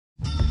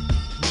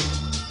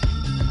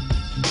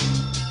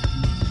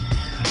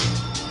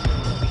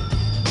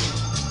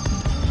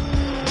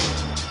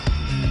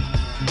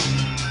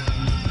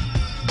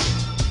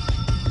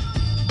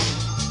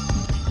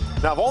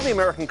Now, of all the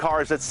American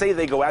cars that say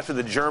they go after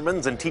the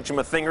Germans and teach them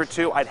a thing or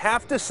two, I'd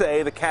have to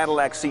say the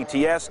Cadillac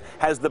CTS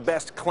has the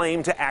best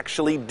claim to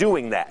actually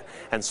doing that.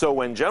 And so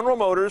when General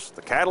Motors,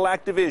 the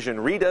Cadillac division,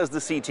 redoes the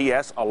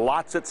CTS, a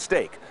lot's at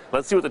stake.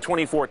 Let's see what the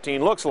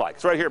 2014 looks like.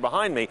 It's right here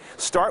behind me.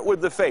 Start with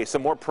the face, a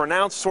more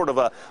pronounced sort of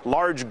a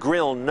large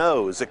grill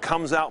nose. It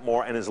comes out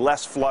more and is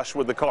less flush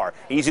with the car.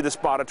 Easy to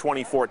spot a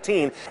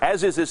 2014,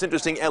 as is this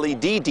interesting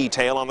LED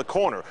detail on the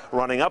corner,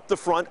 running up the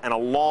front and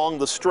along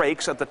the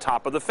strakes at the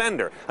top of the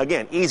fender.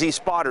 Again, easy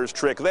spotter's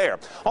trick there.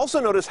 Also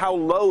notice how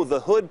low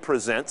the hood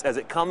presents as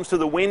it comes to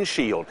the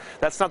windshield.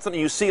 That's not something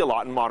you see a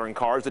lot in modern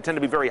cars. They tend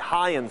to be very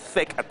high and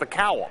thick at the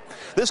cowl.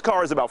 This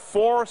car is about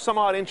 4 some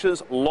odd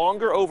inches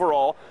longer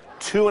overall.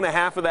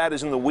 2.5 of that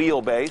is in the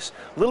wheelbase.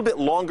 A little bit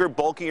longer,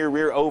 bulkier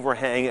rear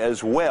overhang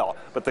as well.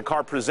 But the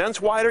car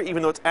presents wider,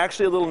 even though it's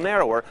actually a little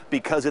narrower,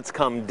 because it's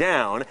come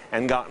down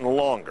and gotten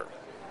longer.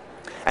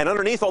 And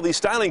underneath all these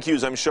styling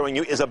cues I'm showing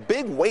you is a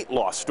big weight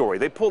loss story.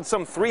 They pulled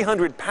some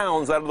 300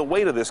 pounds out of the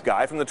weight of this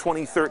guy from the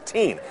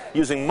 2013,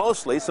 using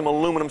mostly some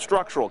aluminum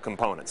structural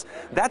components.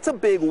 That's a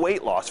big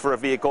weight loss for a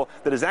vehicle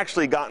that has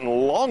actually gotten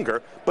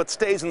longer, but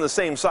stays in the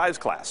same size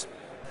class.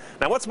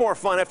 Now, what's more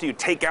fun after you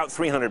take out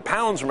 300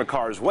 pounds from a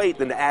car's weight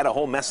than to add a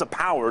whole mess of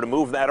power to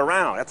move that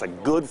around? That's a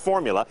good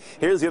formula.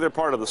 Here's the other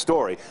part of the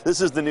story.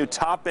 This is the new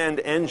top-end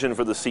engine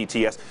for the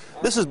CTS.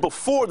 This is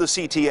before the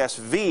CTS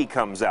V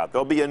comes out.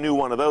 There'll be a new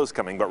one of those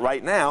coming, but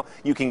right now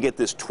you can get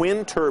this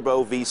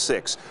twin-turbo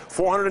V6,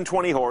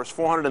 420 horse,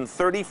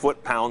 430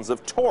 foot-pounds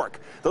of torque.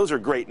 Those are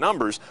great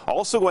numbers.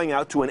 Also going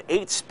out to an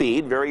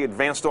 8-speed, very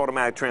advanced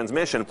automatic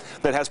transmission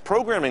that has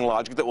programming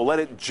logic that will let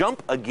it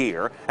jump a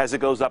gear as it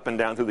goes up and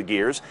down through the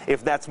gears,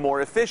 if that's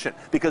more efficient,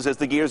 because as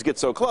the gears get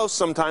so close,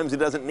 sometimes it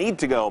doesn't need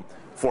to go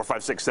 4,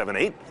 5, 6, 7,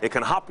 8. It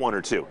can hop 1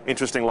 or 2.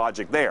 Interesting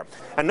logic there.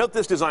 And note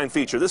this design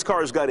feature. This car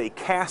has got a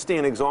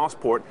cast-in exhaust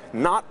port,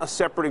 not a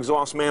separate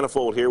exhaust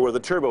manifold here where the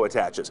turbo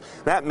attaches.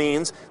 That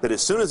means that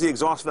as soon as the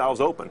exhaust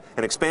valves open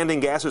and expanding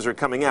gases are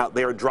coming out,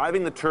 they are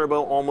driving the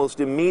turbo almost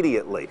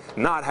immediately,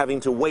 not having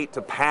to wait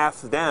to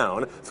pass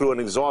down through an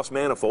exhaust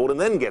manifold and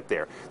then get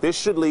there. This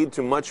should lead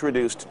to much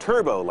reduced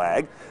turbo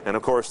lag, and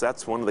of course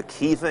that's one of the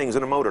key things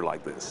in a motor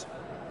like this.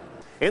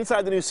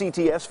 Inside the new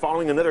CTS,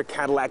 following another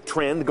Cadillac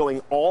trend,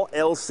 going all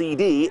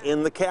LCD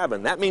in the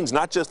cabin. That means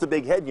not just the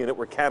big head unit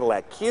where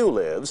Cadillac Q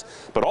lives,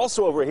 but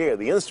also over here,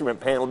 the instrument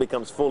panel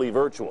becomes fully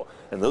virtual.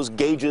 And those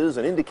gauges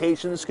and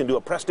indications can do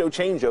a presto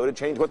changeo to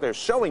change what they're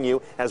showing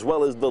you, as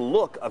well as the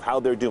look of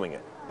how they're doing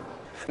it.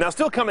 Now,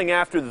 still coming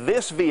after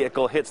this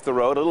vehicle hits the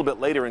road a little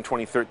bit later in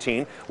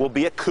 2013 will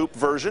be a coupe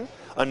version,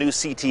 a new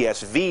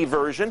CTS V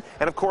version,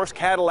 and of course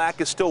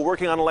Cadillac is still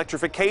working on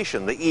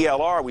electrification. The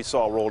ELR we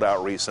saw rolled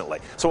out recently.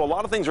 So a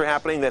lot of things are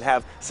happening that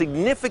have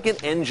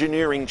significant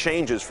engineering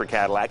changes for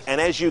Cadillac,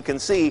 and as you can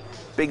see,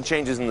 big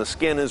changes in the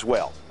skin as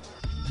well.